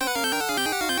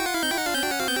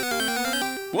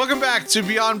Welcome back to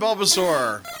Beyond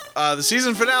Bulbasaur, the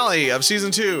season finale of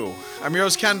Season 2. I'm your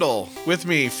host, Kendall. With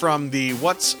me from the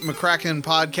What's McCracken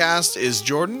podcast is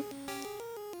Jordan.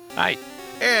 Hi.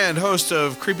 And host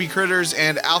of Creepy Critters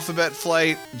and Alphabet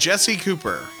Flight, Jesse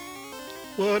Cooper.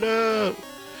 What up?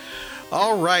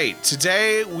 All right,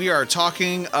 today we are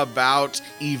talking about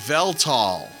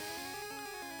Yveltal,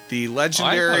 the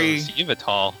legendary... I thought it was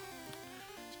Yveltal.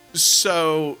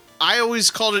 So, I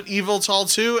always called it Yveltal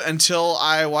too until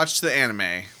I watched the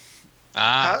anime.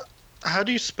 Ah, How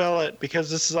do you spell it? Because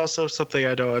this is also something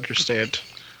I don't understand.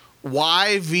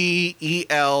 Yveltal.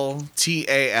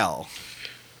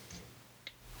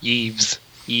 Yves.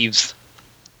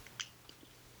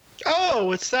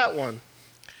 Oh, it's that one.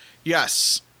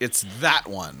 Yes, it's that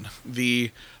one.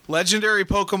 The legendary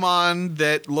Pokemon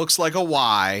that looks like a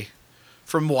Y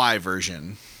from Y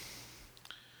version.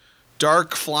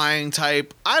 Dark flying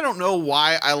type. I don't know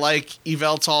why I like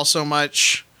Yveltal so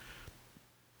much,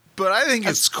 but I think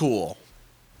it's cool.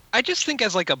 I just think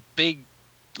as like a big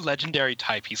legendary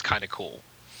type, he's kind of cool.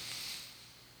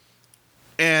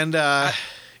 And, yeah.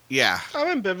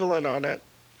 I'm ambivalent on it.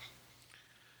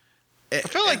 I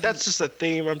feel like that's just a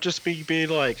theme. I'm just being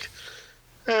like,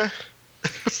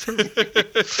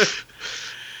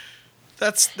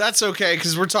 That's okay,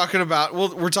 because we're talking about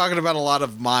a lot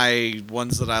of my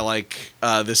ones that I like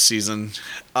this season.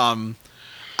 I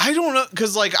don't know,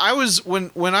 because like I was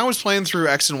when I was playing through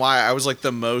X and Y, I was like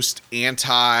the most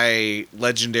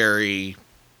anti-legendary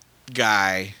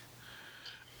guy,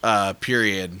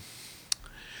 period.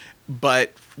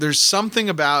 But there's something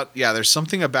about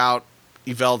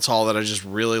Yveltal that I just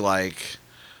really like.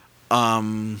 Let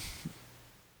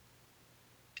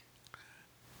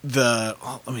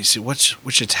me see,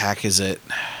 which attack is it?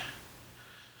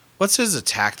 What's his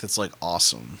attack that's like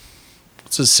awesome?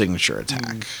 What's his signature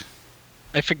attack?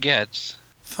 I forget.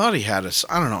 I thought he had a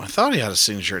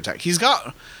signature attack. He's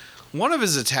got one of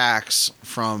his attacks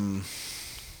from,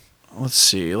 let's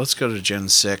see, let's go to Gen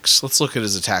 6. Let's look at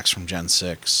his attacks from Gen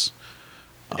 6.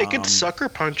 it could sucker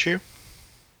punch you.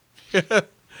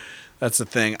 That's the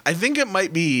thing. I think it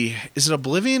might be, is it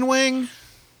Oblivion Wing?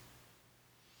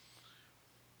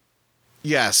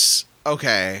 Yes.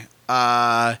 Okay.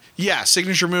 Yeah,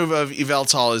 signature move of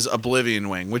Yveltal is Oblivion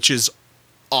Wing, which is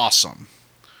awesome.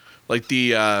 Like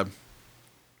the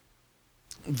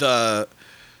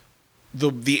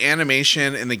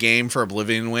animation in the game for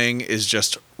Oblivion Wing is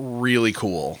just really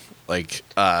cool. Like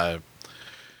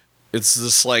it's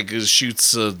just like it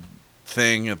shoots a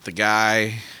thing at the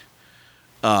guy.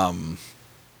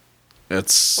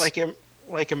 It's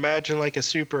like imagine like a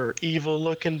super evil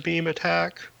looking beam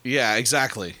attack. Yeah,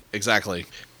 exactly. If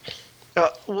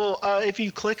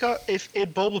you click on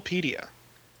in Bulbapedia,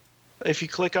 if you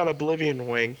click on Oblivion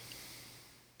Wing,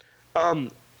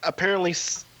 apparently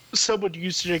someone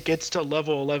used it against a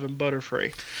level 11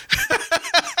 Butterfree,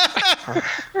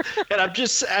 and I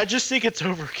just think it's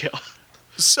overkill.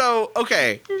 So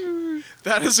okay,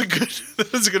 that is a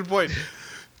good point.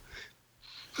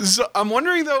 So I'm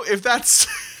wondering though if that's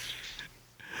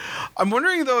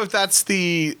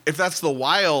the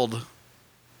wild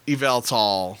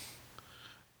Yveltal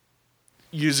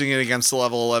using it against the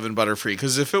level 11 Butterfree.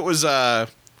 Because if it was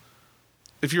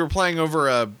if you were playing over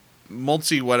a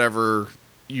multi whatever,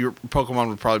 your Pokemon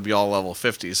would probably be all level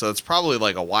 50. So it's probably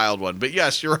like a wild one. But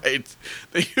yes, you're right.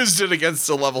 They used it against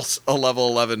a level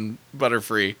 11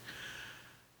 Butterfree.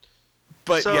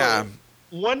 But yeah.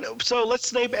 So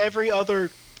let's name every other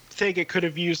thing it could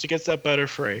have used against that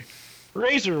Butterfree.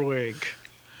 Razor Wing.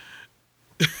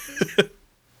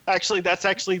 That's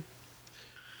actually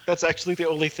the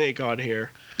only thing on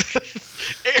here.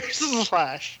 Air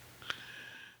Slash.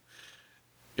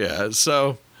 Yeah,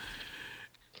 so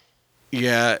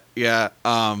yeah. But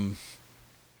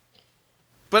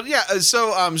yeah,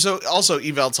 so also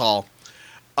Yveltal.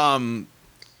 I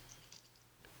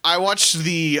watched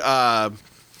the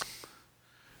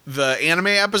anime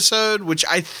episode, which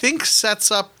I think sets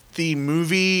up the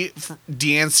movie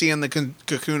Diancie and the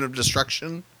Cocoon of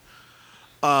Destruction.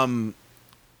 I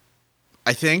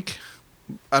think.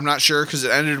 I'm not sure because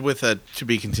it ended with a to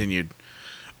be continued.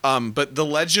 But the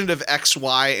Legend of X,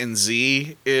 Y, and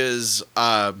Z is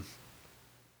I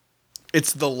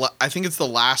think it's the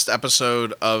last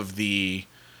episode of the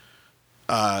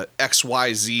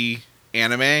XYZ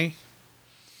anime.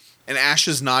 And Ash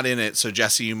is not in it, so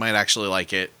Jesse, you might actually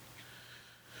like it.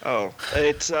 Oh,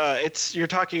 it's you're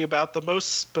talking about the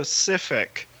most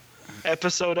specific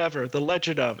episode ever, The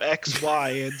Legend of X, Y,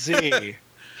 and Z.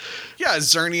 Yeah,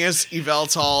 Xerneas,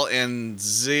 Yveltal, and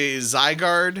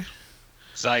Zygarde.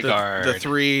 Zygarde. The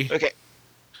three. Okay.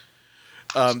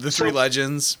 The Three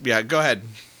Legends. Yeah, go ahead.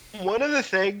 One of the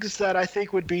things that I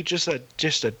think would be just a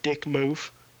dick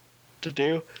move to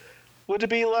do would it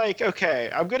be like, okay,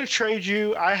 I'm gonna trade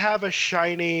you. I have a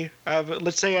shiny.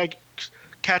 Let's say I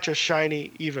catch a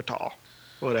shiny Evital,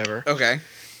 whatever. Okay.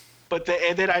 But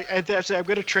then I say I'm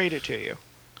gonna trade it to you.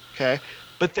 Okay.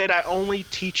 But then I only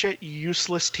teach it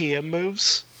useless TM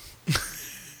moves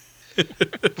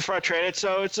before I trade it.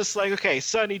 So it's just like, okay,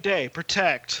 Sunny Day,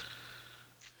 Protect,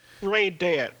 Rain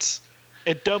Dance,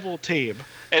 and Double Team,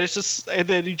 and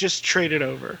then you just trade it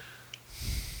over.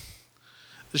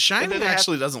 The shiny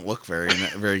actually doesn't look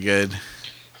very good.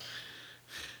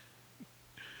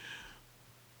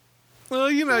 Well,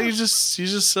 you just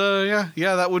yeah,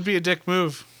 that would be a dick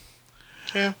move.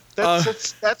 Yeah,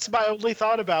 that's my only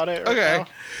thought about it. Right Okay, now.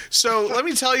 so let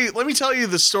me tell you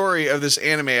the story of this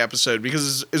anime episode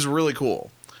because it's really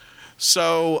cool.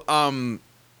 So,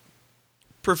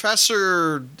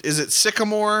 Professor, is it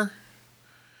Sycamore?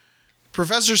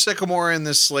 Professor Sycamore and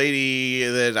this lady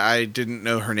that I didn't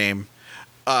know her name,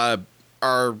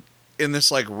 are in this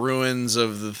like ruins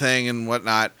of the thing and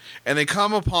whatnot, and they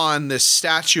come upon this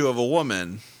statue of a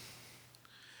woman,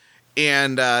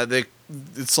 and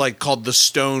it's like called the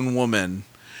Stone Woman,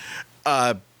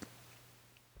 so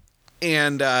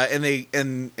then they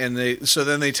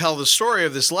tell the story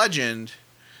of this legend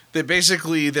that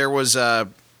basically there was a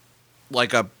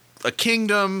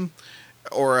kingdom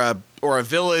or a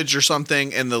village or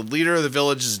something, and the leader of the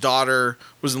village's daughter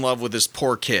was in love with this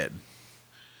poor kid,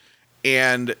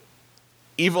 and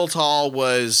Yveltal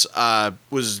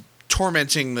was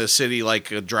tormenting the city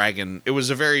like a dragon. It was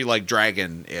a very like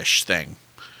dragon-ish thing.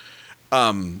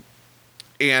 So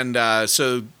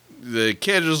the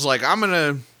kid was like, I'm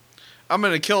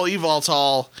gonna kill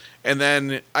Yveltal, and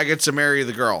then I get to marry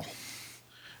the girl.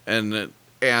 And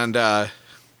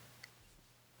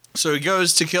so he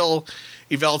goes to kill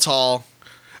Yveltal,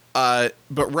 but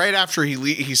right after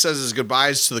he says his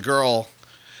goodbyes to the girl,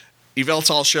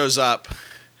 Yveltal shows up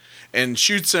and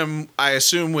shoots him, I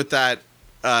assume with that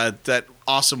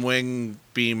awesome wing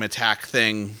beam attack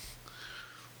thing,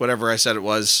 whatever I said it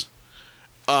was.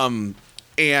 And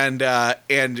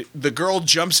the girl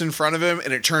jumps in front of him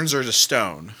and it turns her to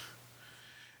stone.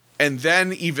 And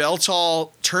then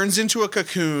Yveltal turns into a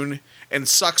cocoon and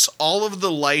sucks all of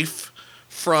the life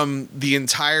from the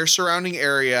entire surrounding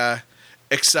area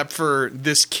except for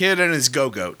this kid and his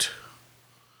go-goat.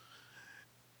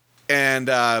 And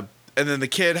then the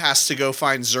kid has to go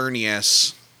find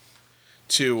Xerneas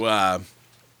to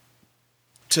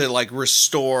like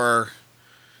restore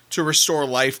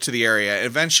life to the area.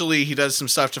 Eventually, he does some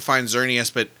stuff to find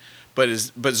Xerneas, but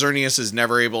Xerneas is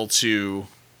never able to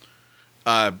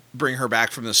bring her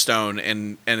back from the stone.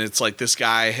 And it's like this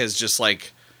guy has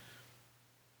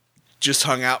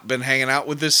been hanging out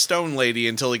with this stone lady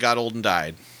until he got old and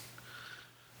died.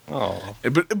 Oh,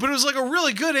 But it was like a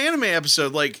really good anime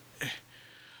episode. Like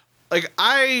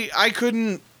I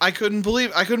couldn't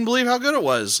believe how good it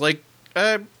was. Like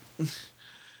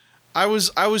I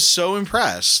was so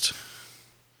impressed.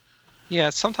 yeah.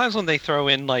 Sometimes when they throw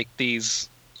in like these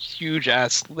huge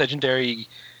ass legendary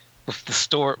with the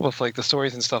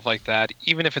stories and stuff like that,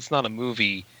 even if it's not a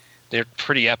movie, they're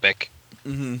pretty epic.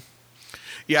 Mm-hmm.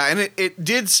 Yeah, and it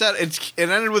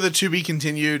ended with a to be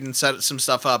continued and set some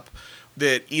stuff up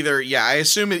that I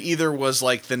assume it either was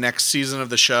like the next season of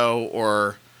the show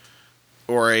or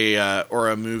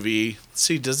a movie. Let's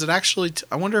see, does it actually?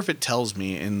 I wonder if it tells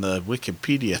me in the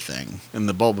Wikipedia thing, in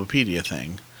the Bulbapedia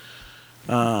thing.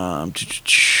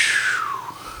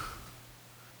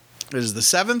 It is the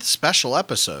 7th special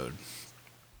episode.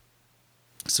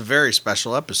 It's a very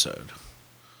special episode.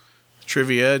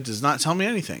 Trivia does not tell me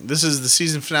anything. This is the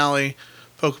season finale,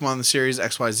 Pokemon the Series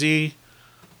XYZ.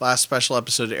 Last special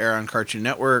episode to air on Cartoon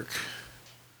Network.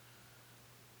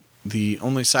 The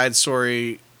only side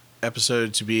story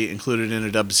episode to be included in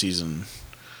a dub season.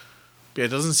 Yeah, it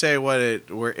doesn't say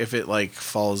if it like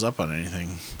follows up on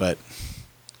anything, but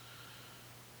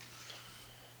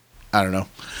I don't know.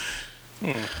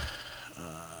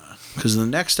 Because the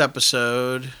next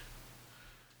episode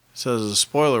says a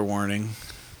spoiler warning.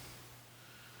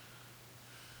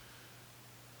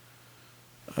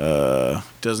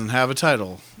 Doesn't have a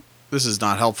title. This is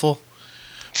not helpful.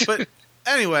 But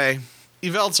anyway,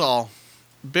 Yveltal,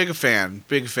 big fan.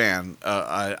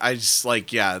 I just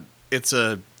like, yeah, it's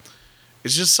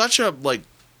just such a like,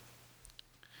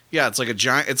 yeah, it's like a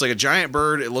giant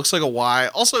bird. It looks like a Y.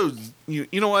 Also, you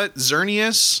know what?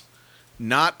 Xerneas,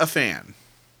 not a fan.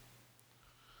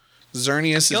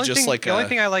 Xerneas is just like the only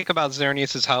thing I like about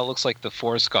Xerneas is how it looks like the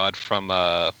forest god from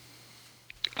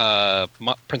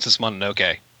Princess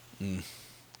Mononoke.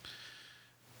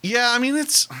 Yeah, I mean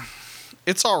it's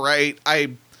all right.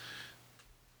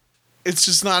 It's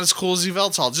just not as cool as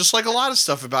Yveltal. Just like a lot of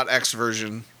stuff about X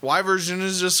version. Y version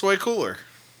is just way cooler.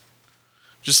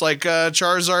 Just like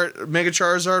Charizard, Mega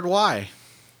Charizard Y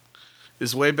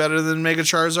is way better than Mega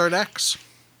Charizard X.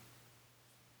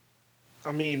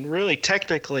 I mean, really,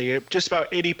 technically, just about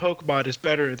any Pokemon is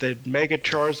better than Mega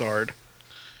Charizard.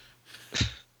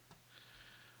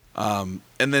 And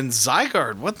then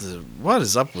Zygarde, what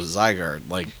is up with Zygarde?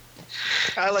 Like,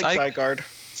 I like Zygarde.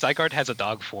 Zygarde has a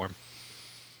dog form.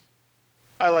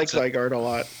 I like Zygarde a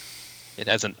lot. It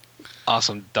has an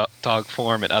awesome dog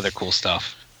form and other cool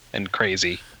stuff. And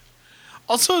crazy.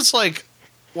 Also, it's like,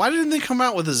 why didn't they come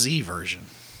out with a Z version?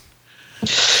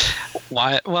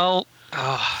 Why? Well,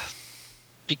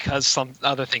 because some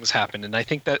other things happened, and I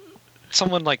think that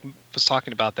someone like was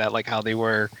talking about that, like how they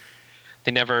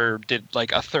never did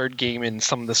like a third game in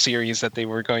some of the series that they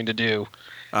were going to do.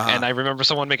 And I remember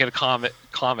someone making a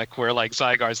comic where like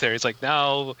Zygarde's there. He's like,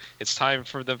 now it's time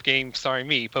for the game starring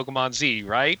me, Pokemon Z,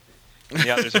 right? And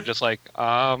the others are just like,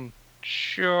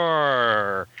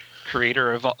 sure.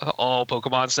 Creator of all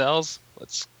Pokemon cells,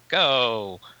 let's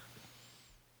go.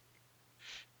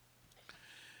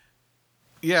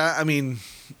 Yeah, I mean,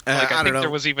 I don't think know. there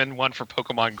was even one for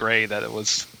Pokemon Gray that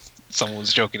someone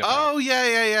was joking about. Oh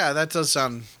yeah. That does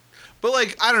sound. But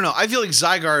like, I don't know. I feel like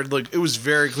Zygarde, like it was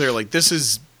very clear. Like this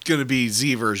is gonna be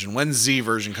Z version. When's Z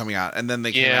version coming out? And then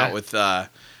they came out with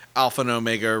Alpha and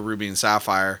Omega, Ruby and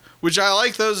Sapphire, which I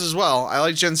like those as well. I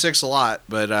like Gen 6 a lot,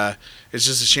 but it's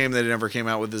just a shame that it never came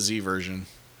out with the Z version.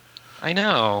 I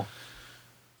know.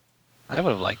 I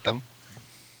would have liked them.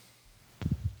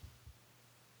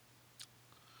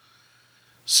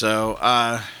 So,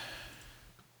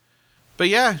 but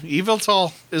yeah,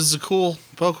 Yveltal is a cool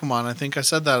Pokemon. I think I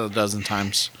said that a dozen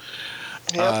times.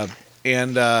 Yep.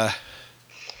 Yeah,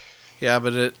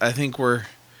 but I think we're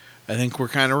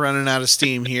kind of running out of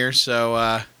steam here. So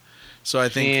I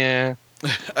think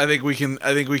I think we can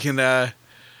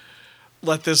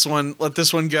let this one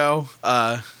go.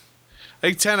 I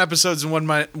think 10 episodes in one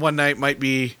night might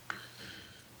be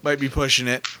pushing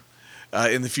it.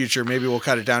 In the future, maybe we'll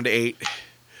cut it down to 8.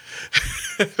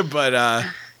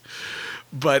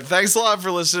 But thanks a lot for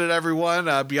listening,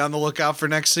 everyone. Be on the lookout for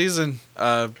next season.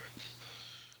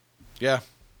 Yeah.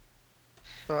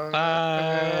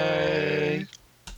 Bye.